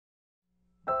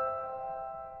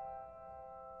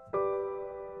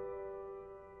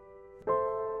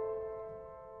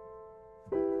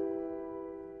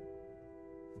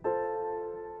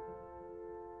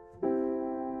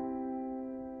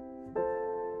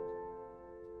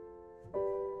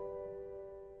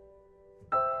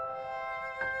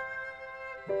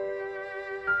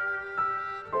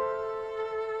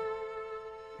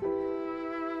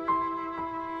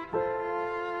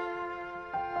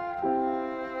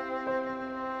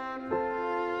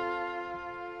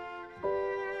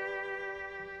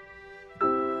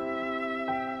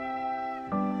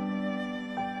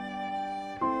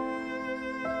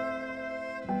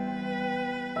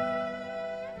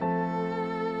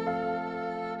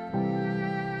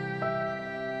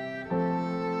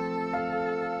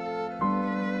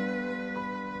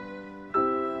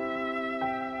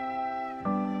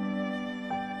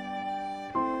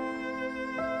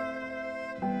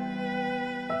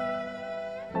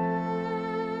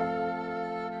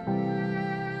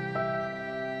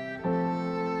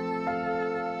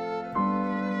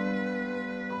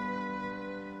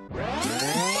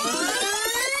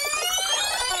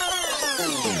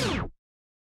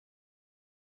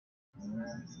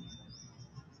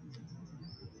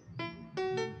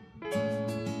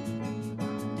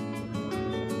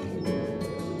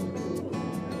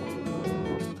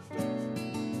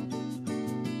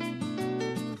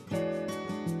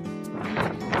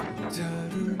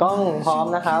กล้องพร้อม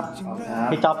นะครับ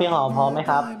พี่จ๊อบพี่หอมพร้อมไหม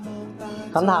ครับ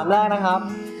คำถามแรกนะครับ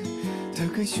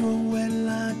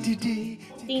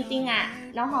จริงๆอ่ะ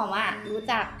น้องหอมอ่ะรู้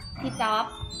จักพี่จ๊อบ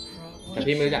แต่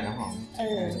พี่ไม่รู้จักน้องหอม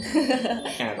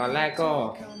แต่ตอนแรก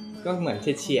ก็เหมือน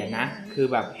เฉียดๆนะคือ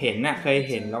แบบเห็นน่ะเคย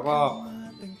เห็นแล้ว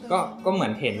ก็เหมือ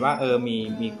นเห็นว่า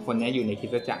มีคนนี้อยู่ในคริ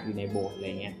สตจักรอยู่ในโบสถ์อะไร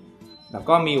เงี้ยแล้ว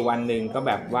ก็มีวันหนึ่งก็แ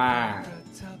บบว่า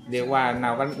เรียกว่าเร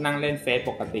าก็นั่งเล่นเฟซ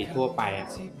ปกติทั่วไปอ่ะ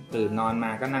ตื่นนอนม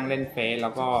าก็นั่งเล่นเฟซแล้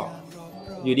วก็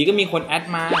อยู่ดีก็มีคนแอด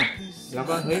มาแล้ว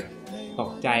ก็เฮ้ยต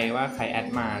กใจว่าใครแอด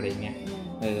มาอะไรเงี้ย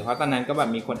เพราะตอนนั้นก็แบบ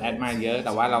มีคนแอดมาเยอะแ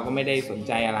ต่ว่าเราก็ไม่ได้สนใ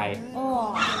จอะไร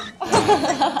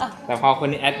แต่พอคน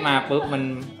นี้แอดมาปุ๊บมั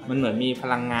นเหมือนมีพ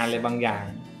ลังงานอะไรบางอย่าง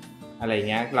อะไร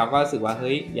เงี้ยเราก็รู้สึกว่าเ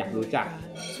ฮ้ยอยากรู้จัก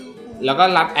แล้วก็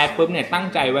รับแอดปุ๊บเนี่ยตั้ง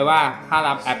ใจไว้ว่าถ้า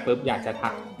รับแอดปุ๊บอยากจะ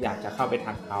เข้าไป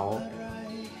ทักเขา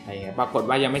อะไรเงี้ยปรากฏ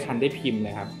ว่ายังไม่ทันได้พิมพ์เล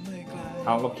ยครับเข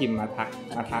าก็พิมพ์มา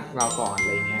ทักเราก่อนอะไ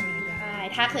รเงี้ย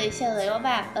ทักเฉยๆว่า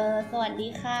แบบสวัสดี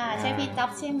ค่ะใช่พี่จ๊อบ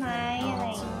ใช่ไหมอะไร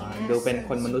อย่างเงี้ยดูเป็นค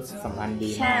นมนุษย์สัมพันธ์ดี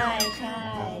มาก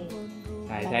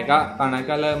ใช่ก็ตอนนั้น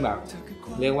ก็เริ่มแบบ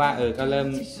เรียกว่าก็เริ่ม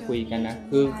คุยกันนะ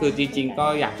คือจริงๆก็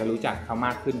อยากจะรู้จักเขาม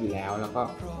ากขึ้นอยู่แล้วแล้ว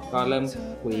ก็เริ่ม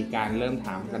คุยกันเริ่มถ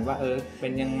ามกันว่าเป็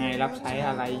นยังไงรับใช้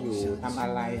อะไรอยู่ทำอะ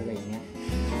ไรอะไรอย่างเงี้ย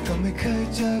ก็ไม่เคย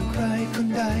เจอใครคน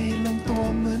ใดลงตัว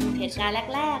เหมือนเหตุการณ์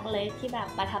แรกๆเลยที่แบบ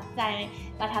ประทับใ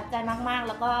จมากๆ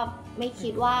แล้วก็ไม่คิ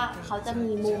ดว่าเขาจะ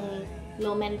มีมุมโร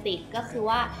แมนติกก็คือ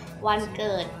ว่าวันเ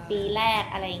กิดปีแรก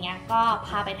อะไรเงี้ยก็พ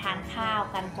าไปทานข้าว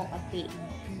กันปกติ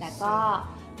แต่ก็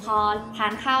พอทา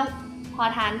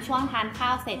นช่วงทานข้า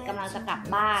วเสร็จกำลังจะกลับ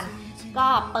บ้านก็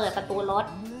เปิดประตูรถ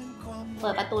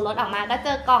ออกมาก็เจ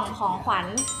อกล่องของขวัญ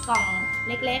กล่อง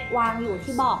เล็กๆวางอยู่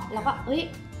ที่เบาะแล้วก็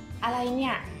อะไรเนี่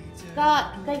ย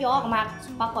ก็ยกออกมา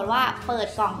ปรากฏว่าเปิด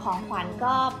กล่องของขวัญ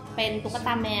ก็เป็นตุ๊กต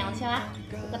าแมวใช่ไหม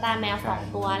ตุ๊กตาแมว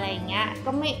2 ตัวอะไรอย่างเงี้ย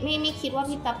ก็ไม่คิดว่า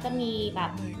พี่จ๊อบจะมีแบ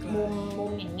บมุ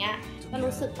มอย่างเงี้ยก็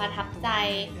รู้สึกประทับใจ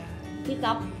พี่จ๊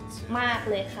อบมาก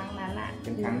เลยครั้งนั้นอ่ะเ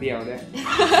ป็นครั้งเดียวด้วย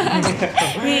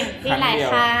มีหลาย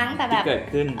ครั้งแต่แบบเกิด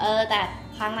ขึ้นแต่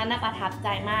ครั้งนั้นน่ะประทับใจ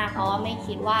มากเพราะว่าไม่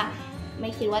คิด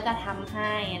ว่าจะทำใ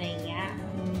ห้อะไรอย่างเงี้ย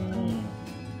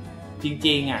จ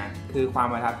ริงๆอ่ะคือความ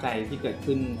ประทับใจที่เกิด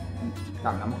ขึ้น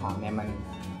กับน้ำหอมเนี่ย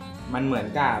มันเหมือน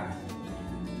กับ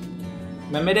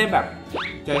มันไม่ได้แบบ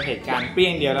เจอเหตุการณ์เปรี้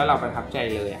ยงเดียวแล้วเราประทับใจ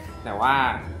เลยอ่ะแต่ว่า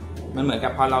มันเหมือนกั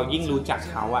บพอเรายิ่งรู้จัก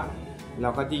เขาอ่ะเรา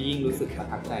ก็จะยิ่งรู้สึกประ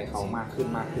ทับใจเขามากขึ้น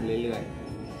เรื่อย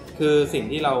ๆคือสิ่ง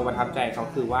ที่เราประทับใจเขา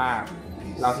คือว่า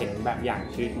เราเห็นแบบอย่าง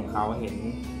ชีวิตของเขาเ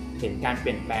ห็นการเป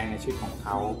ลี่ยนแปลงในชีวิตของเข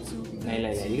าในห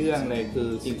ลายๆเรื่องเลยคือ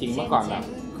จริงๆเมื่อก่อนแบบ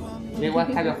เรียกว่า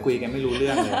แทบจะคุยกันไม่รู้เรื่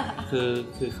องเลย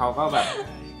คือเขาก็แบบ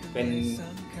เป็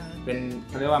นเ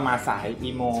ขาเรียกว่ามาสายอี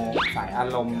โมสายอา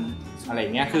รมณ์อะไร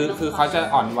เงี้ยคือเขาจะ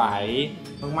อ่อนไหว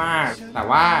มากๆแต่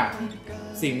ว่า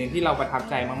สิ่งหนึ่งที่เราประทับ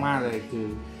ใจมากๆเลยคือ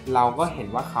เราก็เห็น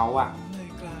ว่าเขาอะ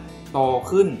โต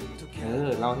ขึ้น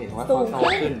เราเห็นว่าเขาโต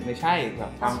ขึ้นไม่ใช่แบ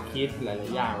บความคิดหลา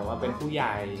ยๆอย่างแบบว่าเป็นผู้ให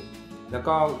ญ่แล้ว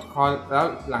ก็แล้ว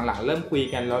หลังๆเริ่มคุย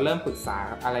กันเราเริ่มปรึกษา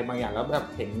อะไรบางอย่างแล้วแบบ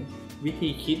เห็นวิธี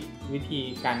คิดวิธี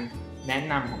การแนะ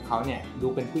นำของเขาเนี่ยดู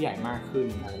เป็นผู้ใหญ่มากขึ้น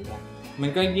อะไรเงี้ยมัน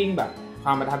ก็ยิ่งแบบคว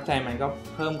ามประทับใจมันก็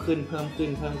เพิ่มขึ้น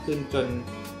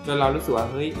จนเรารู้สึกว่า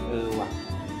เฮ้ยว่ะ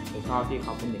ชอบที่เข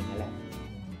าเป็นอย่างนี้แหละ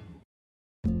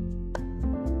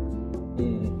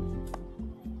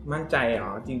มั่นใจเหร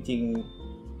อจริง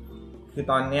ๆคือ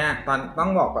ตอนเนี้ยต้อ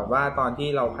งบอกก่อนว่าตอนที่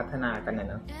เราพัฒนากันน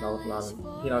ะเรา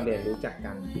ที่เราเรียนรู้จัก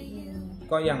กัน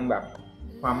ก็ยังแบบ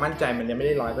ความมั่นใจมันยังไม่ไ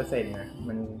ด้ 100% นะ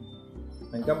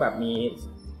มันก็แบบมี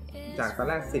จากตอน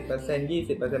แรก 10%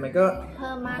 20% มัน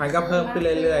ก็เพิ่มขึ้น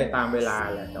เรื่อยๆตามเวลา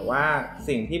แหละแต่ว่า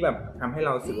สิ่งที่แบบทำให้เร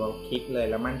ารู้สึกว่าคลิกเลย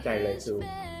แล้วมั่นใจเลย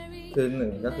คือหนึ่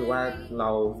งก็คือว่าเรา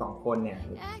2 คนเนี่ย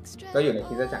ก็อยู่ในค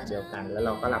ริสตจักรเดียวกันแล้วเร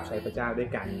าก็รับใช้พระเจ้าด้วย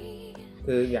กัน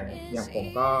คืออย่างผม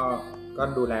ก็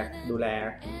ดู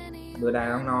แล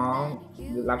น้อง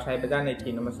ๆรับใช้พระเจ้าในที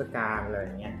มนมัสการอะไรอ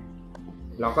ย่างเงี้ย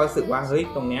เราก็รู้สึกว่าเฮ้ย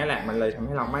ตรงนี้แหละมันเลยทำใ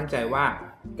ห้เรามั่นใจว่า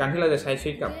การที่เราจะใช้ชี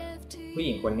วิตกับผู้ห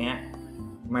ญิงคนนี้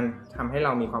มันทำให้เร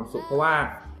ามีความสุขเพราะว่า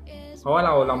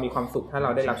เรามีความสุขถ้าเรา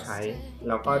ได้รับใช้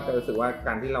เราก็จะรู้สึกว่าก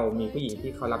ารที่เรามีผู้หญิง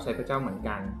ที่เขารับใช้พระเจ้าเหมือน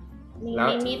กันแล้ว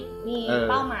มี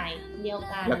เป้าหมายเดียว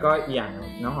กันแล้วก็อย่าง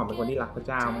น้องหอมเป็นคนที่รักพระ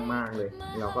เจ้ามากๆเลย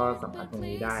เราก็สัมผัสตรง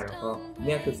นี้ได้แล้วก็เ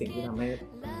นี่ยคือสิ่งที่ทำใ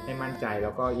ห้มั่นใจแล้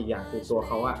วก็อีกอย่างคือตัวเ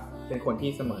ขาอะเป็นคน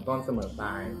ที่เสมอต้นเสมอปล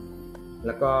ายแ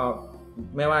ล้วก็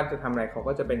ไม่ว่าจะทำอะไรเขา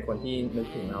ก็จะเป็นคนที่นึก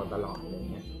ถึงเราตลอดอะไร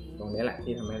เงี้ยตรงนี้แหละ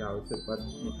ที่ทำให้เรารู้สึกว่า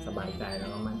สบายใจแล้ว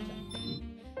ก็มั่นใจ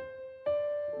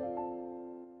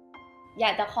อย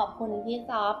ากจะขอบคุณพี่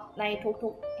จ๊อบในทุ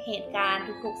กๆเหตุการณ์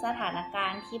ทุกๆสถานกา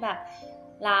รณ์ที่แบบ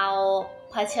เรา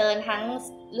เผชิญทั้ง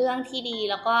เรื่องที่ดี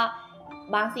แล้วก็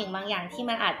บางสิ่งบางอย่างที่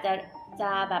มันอาจจ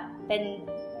ะแบบเ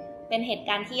ป็นเหตุ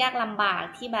การณ์ที่ยากลำบาก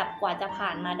ที่แบบกว่าจะผ่า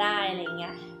นมาได้อะไรเงี้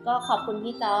ยก็ขอบคุณ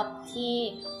พี่จ๊อบที่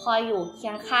คอยอยู่เคี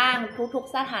ยงข้างทุก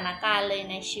ๆสถานการณ์เลย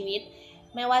ในชีวิต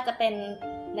ไม่ว่าจะเป็น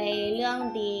ในเรื่อง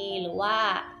ดีหรือว่า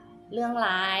เรื่อง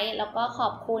ร้ายแล้วก็ขอ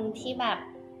บคุณที่แบบ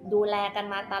ดูแลกัน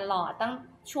มาตลอดตั้ง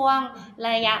ช่วงร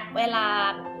ะยะเวลา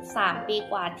3 ปี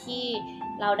กว่าที่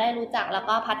เราได้รู้จักแล้ว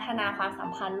ก็พัฒนาความสัม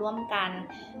พันธ์ร่วมกัน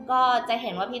ก็จะเห็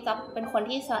นว่าพี่จ๊อบเป็นคน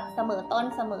ที่เสมอต้น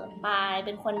เสมอปลายเ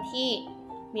ป็นคนที่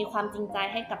มีความจริงใจ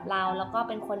ให้กับเราแล้วก็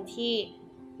เป็นคนที่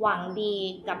หวังดี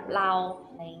กับเรา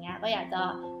อะไรอย่างเงี้ยก็อยากจะ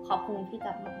ขอบคุณพี่จ๊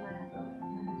อบมาก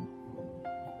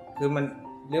ๆคือมัน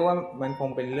เรียกว่ามันคง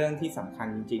เป็นเรื่องที่สำคัญ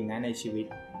จริงๆนะในชีวิต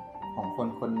ของคน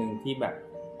คนหนึ่งที่แบบ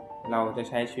เราจะ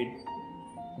ใช้ชีวิต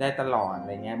ได้ตลอดอะไ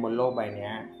รเงี้ยบนโลกใบ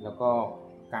นี้แล้วก็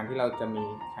การที่เราจะมี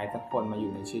ใครสักคนมาอ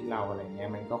ยู่ในชีวิตเราอะไรเงี้ย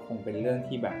มันก็คงเป็นเรื่อง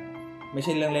ที่แบบไม่ใ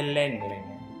ช่เรื่องเล่นๆอะไร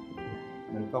เงี้ย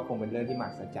มันก็คงเป็นเรื่องที่มหั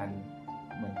ศจรรย์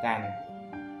เหมือนกัน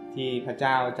ที่พระเ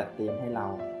จ้าจัดเตรียมให้เรา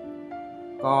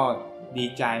ก็ดี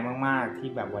ใจมากๆที่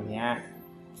แบบวันนี้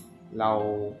เรา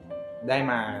ได้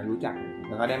มารู้จักแ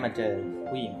ล้วก็ได้มาเจอ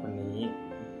ผู้หญิงคนนี้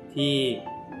ที่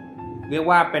เรียก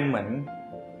ว่าเป็นเหมือน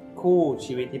คู่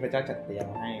ชีวิตที่พระเจ้าจัดเตรียม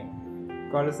ให้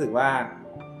ก็รู้สึกว่า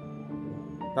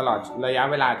ตลอดระยะ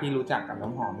เวลาที่รู้จักกับน้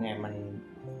ำหอมเนี่ยมัน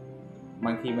บ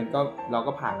างทีมันก็เรา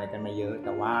ก็ผ่านอะไรกันมาเยอะแ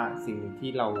ต่ว่าสิ่งที่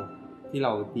เร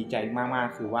าดีใจมาก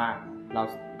ๆคือว่าเ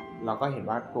ราก็เห็น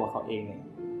ว่าตัวเขาเองเนี่ย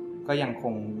ก็ยังค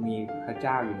งมีพระเ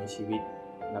จ้าอยู่ในชีวิต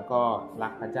แล้วก็รั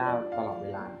กพระเจ้าตลอดเว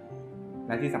ลาแ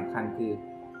ละที่สำคัญคือ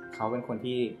เขาเป็นคน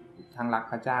ที่ทั้งรัก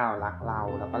พระเจ้ารักเรา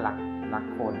แล้วก็รัก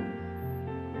คน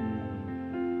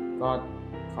ก็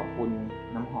ขอบคุณ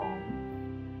น้ำหอม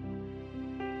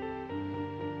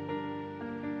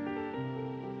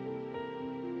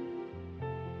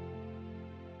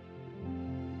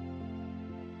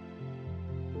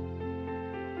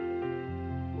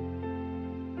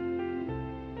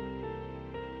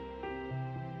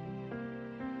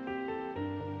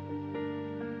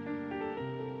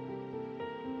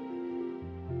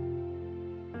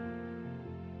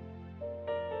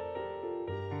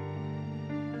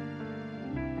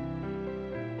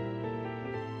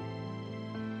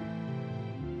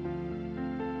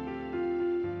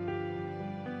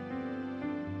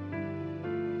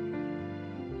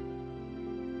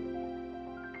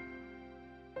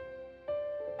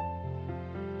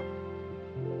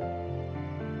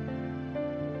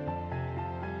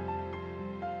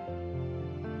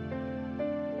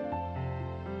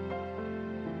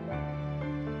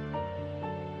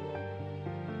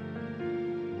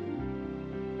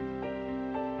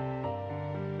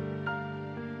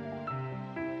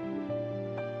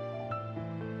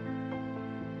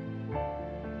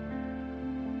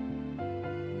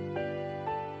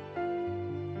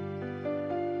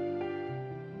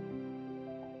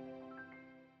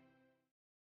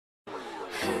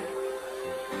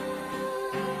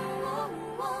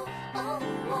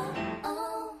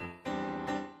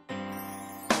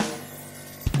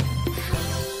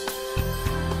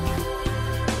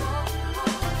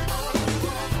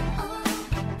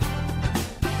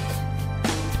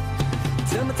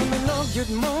หยุด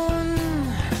หมุน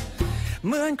เห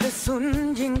มือนกระสุน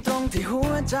ยิงตรงที่หั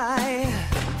วใจ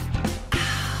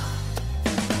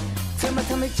เธอมา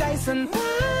ทำให้ใจสั่นไหว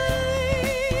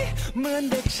เหมือน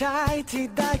เด็กชายที่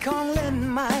ได้ของเล่น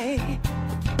ใหม่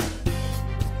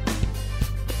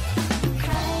ใค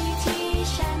รที่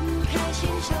ฉันเคย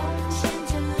ชื่นชมฉัน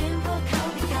จะลืมพวกเขา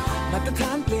ไปก่อนมาตรฐ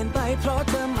านเปลี่ยนไปเพราะ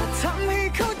เธอมาทำให้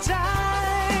เข้าใจ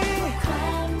ควา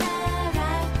มน่า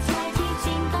รักแท้ที่จ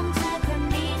ริงต้องเจอคน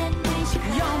นี้นั้นไม่ใช่ใคร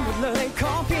ยอมหมดเลยข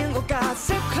อเพียงโอกาส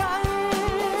สักครั้ง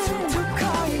ทุกข้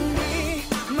ออย่างนี้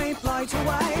ไม่ปล่อยเธอไ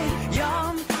ว้ยอ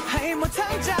มให้หมดทั้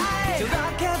งใจจะรั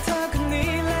กแค่เธอคนนี้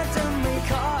และจะไม่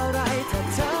ขออะไรถ้า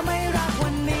เธอไม่รักวั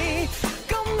นนี้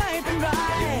ก็ไม่เป็นไร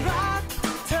รัก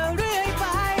เธอเรื่อยไป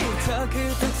เธอคือ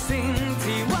ทุกสิ่ง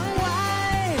ที่หวังไว้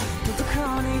ทุกข้อ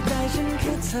ในใจฉัน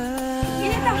คือเธอ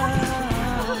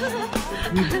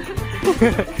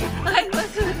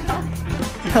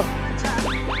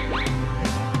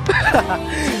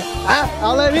เอ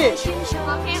าเลยพี่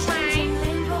ร้องเพลงไหม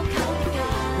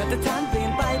มาตรฐานเปลี่ย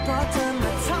นไปเพราะเธอม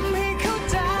าทำให้เข้า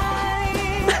ใจ3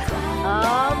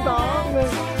 2 1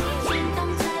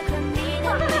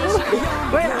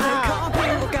ไม่ขอเพีย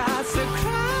งโอกาสสักค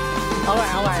รั้งเอาไว้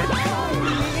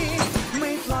ไม่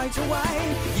ปล่อยเธอไว้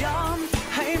ยอม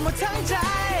ให้หมดทั้งใจ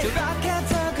จะรักแค่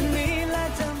เธอ